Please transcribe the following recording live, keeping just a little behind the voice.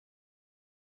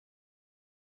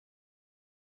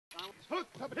Hook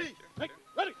the piece.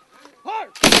 Ready. Hard.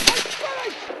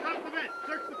 Ready. Drop the bit.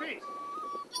 Search the piece.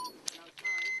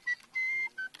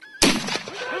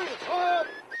 Hard.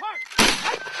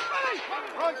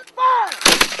 Ready. Fire.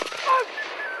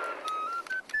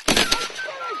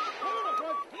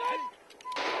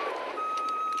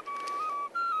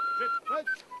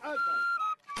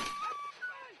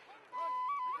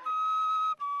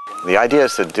 The idea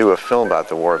is to do a film about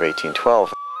the War of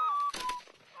 1812.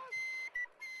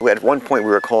 At one point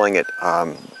we were calling it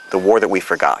the war that we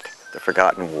forgot, the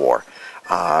forgotten war.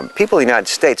 People in the United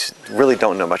States really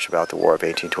don't know much about the War of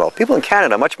 1812. People in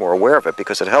Canada are much more aware of it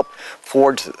because it helped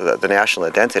forge the national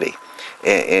identity.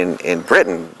 In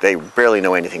Britain, they barely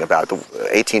know anything about it. The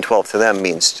 1812 to them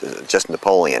means just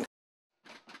Napoleon.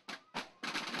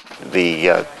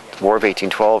 The War of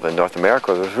 1812 in North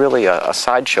America was really a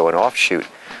sideshow, an offshoot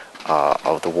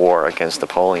of the war against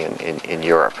Napoleon in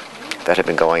Europe that had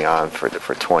been going on for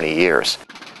 20 years.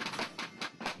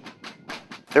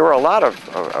 There were a lot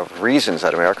of reasons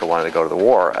that America wanted to go to the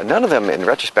war. None of them, in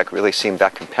retrospect, really seemed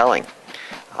that compelling.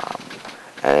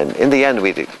 And in the end,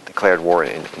 we declared war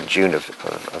in June of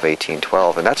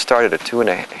 1812, and that started a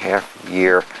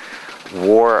 2.5-year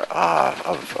war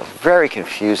of very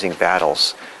confusing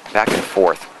battles, back and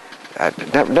forth.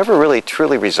 Never really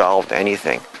truly resolved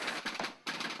anything.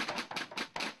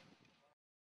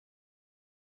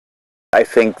 I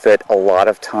think that a lot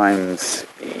of times,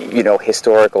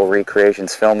 historical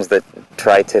recreations, films that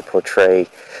try to portray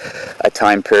a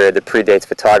time period that predates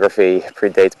photography,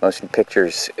 predates motion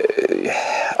pictures,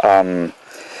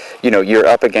 you're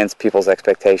up against people's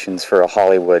expectations for a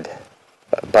Hollywood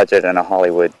budget and a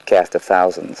Hollywood cast of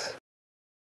thousands.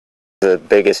 The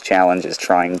biggest challenge is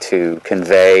trying to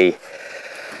convey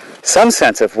some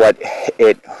sense of what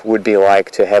it would be like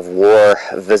to have war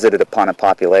visited upon a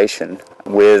population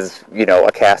with,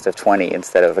 a cast of 20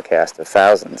 instead of a cast of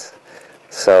thousands.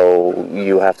 So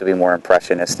you have to be more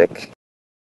impressionistic.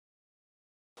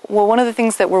 Well, one of the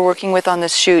things that we're working with on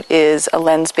this shoot is a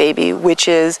lens baby, which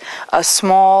is a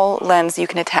small lens you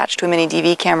can attach to a mini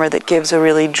DV camera that gives a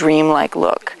really dreamlike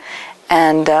look.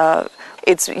 And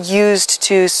it's used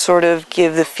to sort of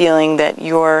give the feeling that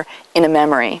you're in a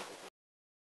memory.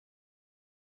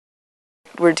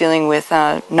 We're dealing with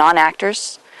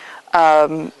non-actors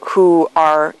who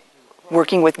are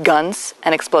working with guns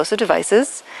and explosive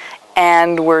devices,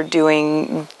 and we're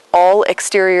doing all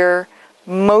exterior,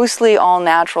 mostly all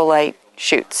natural light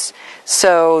shoots.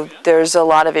 So there's a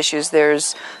lot of issues.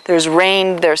 There's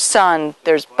rain, there's sun,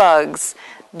 there's bugs,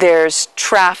 there's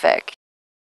traffic.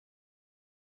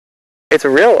 It's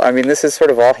this is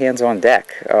sort of all hands on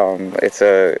deck. And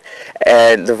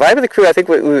the vibe of the crew, I think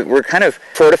we're kind of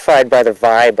fortified by the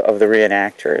vibe of the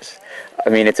reenactors.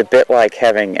 It's a bit like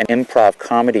having an improv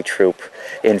comedy troupe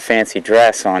in fancy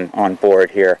dress on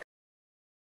board here.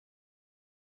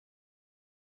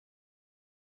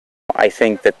 I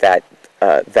think that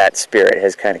spirit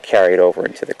has kind of carried over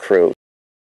into the crew.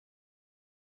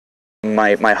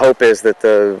 My hope is that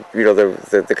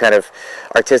the kind of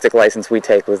artistic license we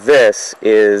take with this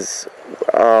is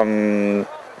can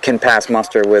pass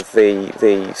muster with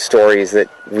the stories that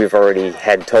we've already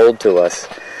had told to us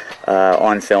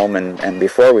on film and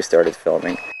before we started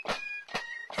filming.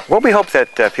 What we hope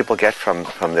that people get from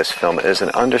this film is an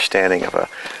understanding of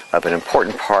an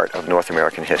important part of North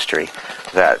American history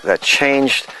that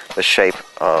changed the shape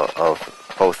of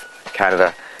both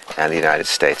Canada and the United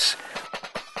States.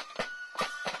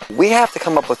 We have to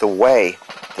come up with a way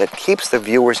that keeps the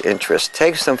viewer's interest,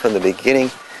 takes them from the beginning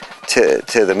to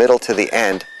the middle to the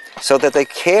end, so that they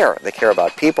care. They care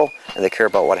about people and they care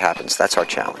about what happens. That's our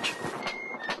challenge.